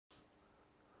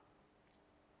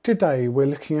Today we're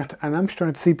looking at an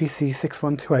Amstrad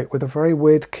CPC6128 with a very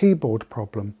weird keyboard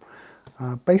problem.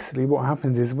 Basically what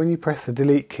happens is when you press the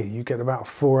delete key you get about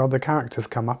 4 other characters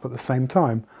come up at the same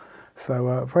time.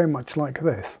 So very much like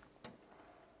this.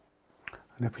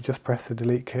 And if we just press the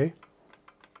delete key,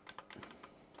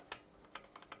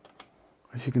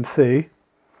 as you can see,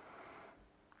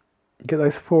 you get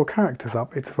those 4 characters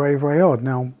up. It's very odd.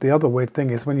 Now the other weird thing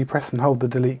is when you press and hold the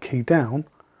delete key down,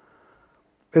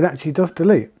 it actually does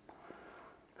delete.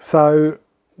 So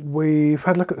we've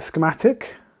had a look at the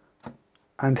schematic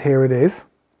and here it is,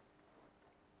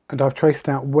 and I've traced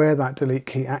out where that delete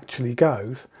key actually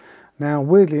goes. Now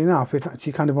weirdly enough it's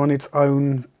actually kind of on its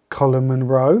own column and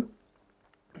row,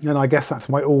 and I guess that's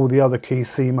why all the other keys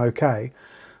seem okay,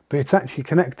 but it's actually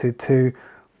connected to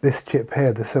this chip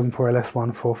here, the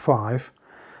 74LS145,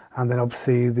 and then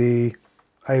obviously the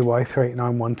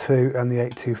AY38912 and the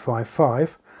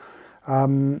 8255.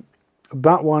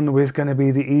 That one was going to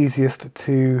be the easiest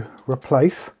to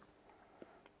replace,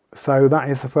 so that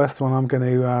is the first one I'm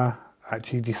going to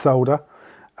actually desolder.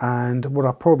 And what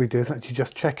I'll probably do is actually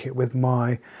just check it with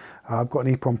my I've got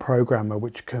an EEPROM programmer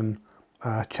which can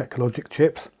check logic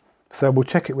chips, so we'll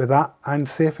check it with that and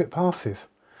see if it passes.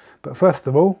 But first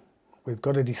of all, we've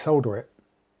got to desolder it,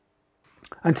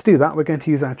 and to do that we're going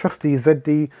to use our trusty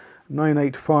ZD985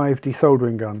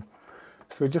 desoldering gun.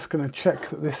 So we're just going to check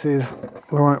that this is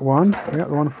the right one. We got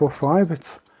the 145, it's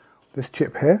this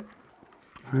chip here.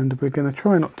 And we're going to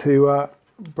try not to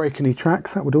break any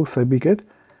tracks, that would also be good.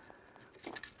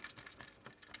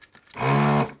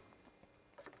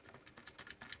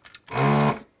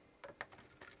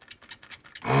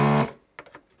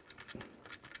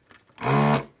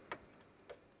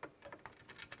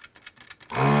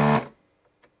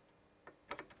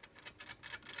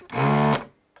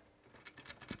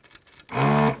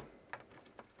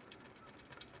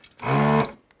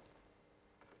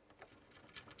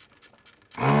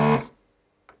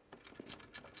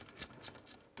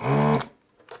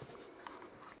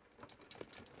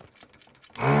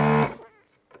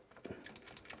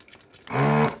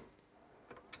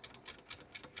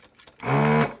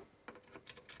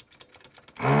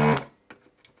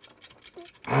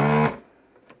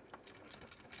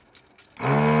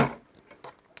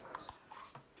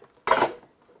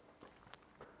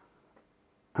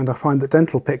 And I find that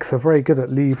dental picks are very good at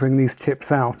levering these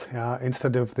chips out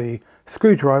instead of the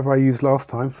screwdriver I used last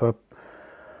time for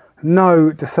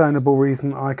no discernible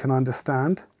reason I can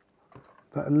understand.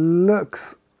 That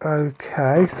looks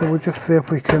okay, so we'll just see if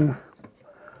we can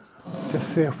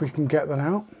get that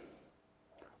out.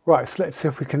 Right, so let's see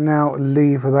if we can now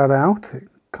lever that out. It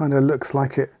kind of looks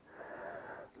like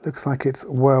it's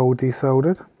well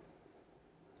desoldered.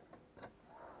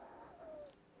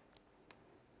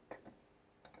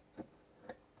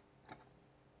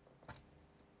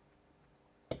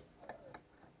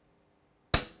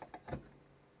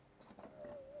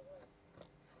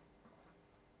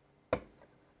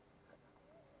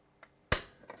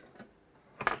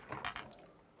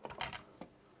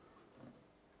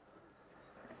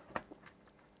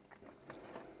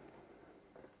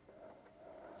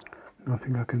 I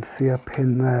think I can see a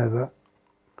pin there that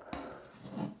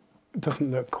doesn't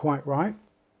look quite right.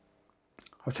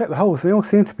 I've checked the holes, they all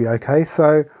seem to be okay,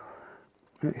 so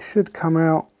it should come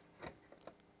out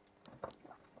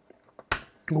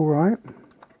all right.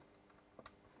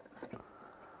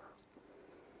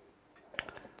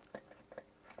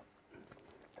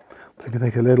 I think it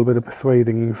take a little bit of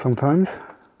persuading sometimes.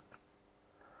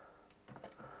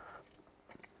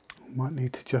 Might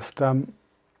need to just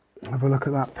have a look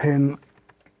at that pin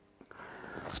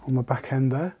on the back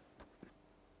end there.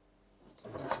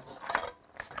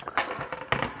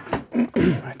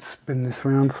 Let's spin this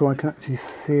round so I can actually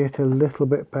see it a little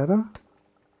bit better.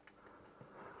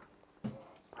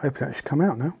 Hope it actually come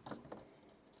out now.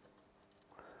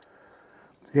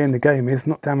 The end of the game is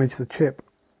not damage the chip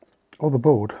or the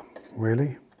board,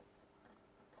 really.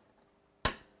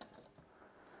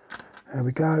 There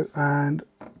we go, and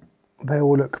they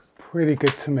all look pretty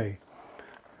good to me.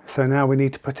 So now we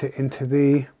need to put it into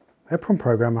the EEPROM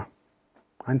programmer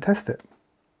and test it.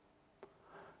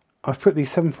 I've put the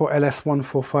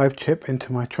 74LS145 chip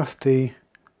into my trusty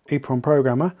EEPROM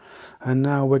programmer, and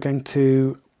now we're going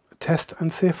to test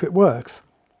and see if it works.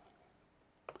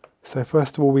 So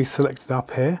first of all we select it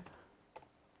up here.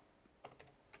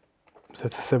 So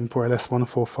it's a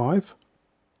 74LS145.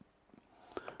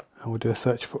 And we'll do a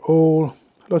search for all,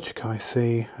 logic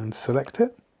IC, and select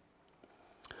it.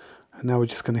 And now we're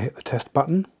just going to hit the test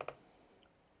button.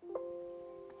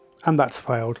 And that's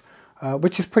failed,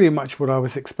 which is pretty much what I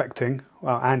was expecting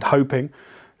and hoping.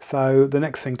 So the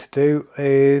next thing to do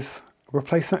is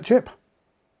replace that chip.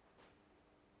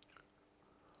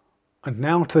 And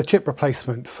now to the chip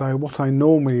replacement. So what I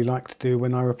normally like to do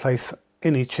when I replace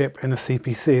any chip in a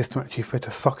CPC is to actually fit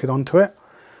a socket onto it.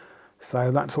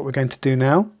 So that's what we're going to do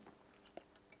now.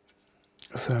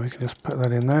 So we can just put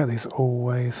that in there. These are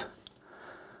always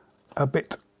a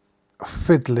bit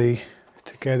fiddly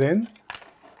to get in,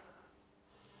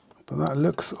 but that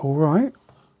looks all right.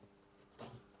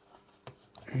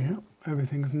 Yeah,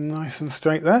 everything's nice and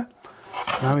straight there.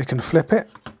 Now we can flip it,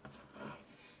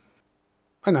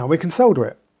 and now we can solder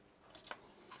it.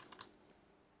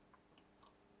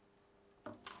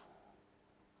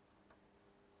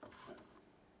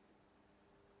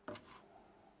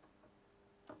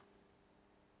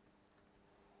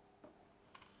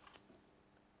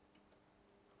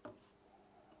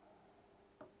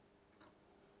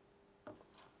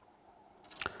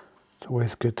 It's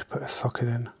always good to put a socket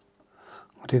in.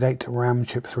 I did 8 RAM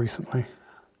chips recently,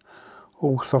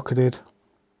 all socketed.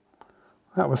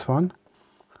 That was fun.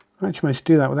 I actually managed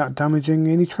to do that without damaging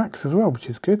any tracks as well, which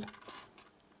is good.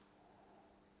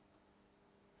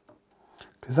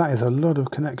 Because that is a lot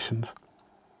of connections.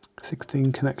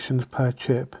 16 connections per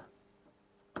chip.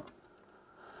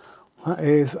 That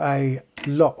is a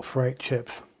lot for 8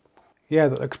 chips. Yeah,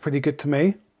 that looks pretty good to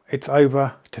me. It's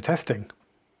over to testing.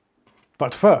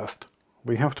 But first,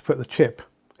 we have to put the chip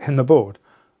in the board.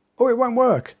 Oh, it won't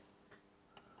work.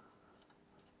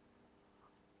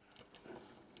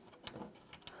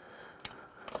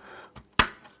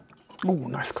 Oh,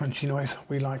 nice crunchy noise.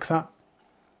 We like that.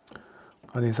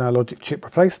 That is our logic chip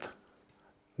replaced.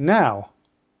 Now,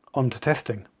 on to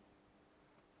testing.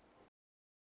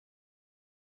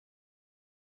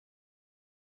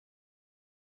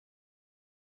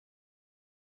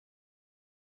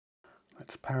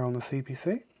 Let's power on the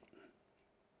CPC.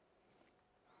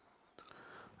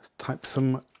 Type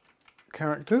some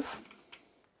characters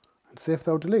and see if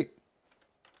they'll delete.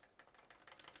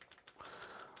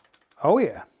 Oh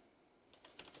yeah.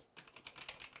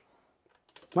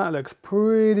 That looks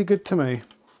pretty good to me.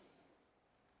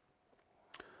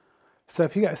 So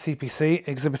if you get a CPC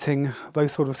exhibiting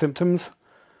those sort of symptoms,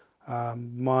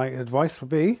 my advice would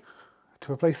be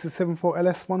to replace the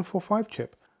 74LS145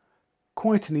 chip.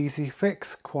 Quite an easy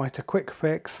fix, quite a quick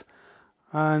fix,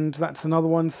 and that's another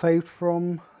one saved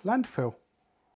from landfill.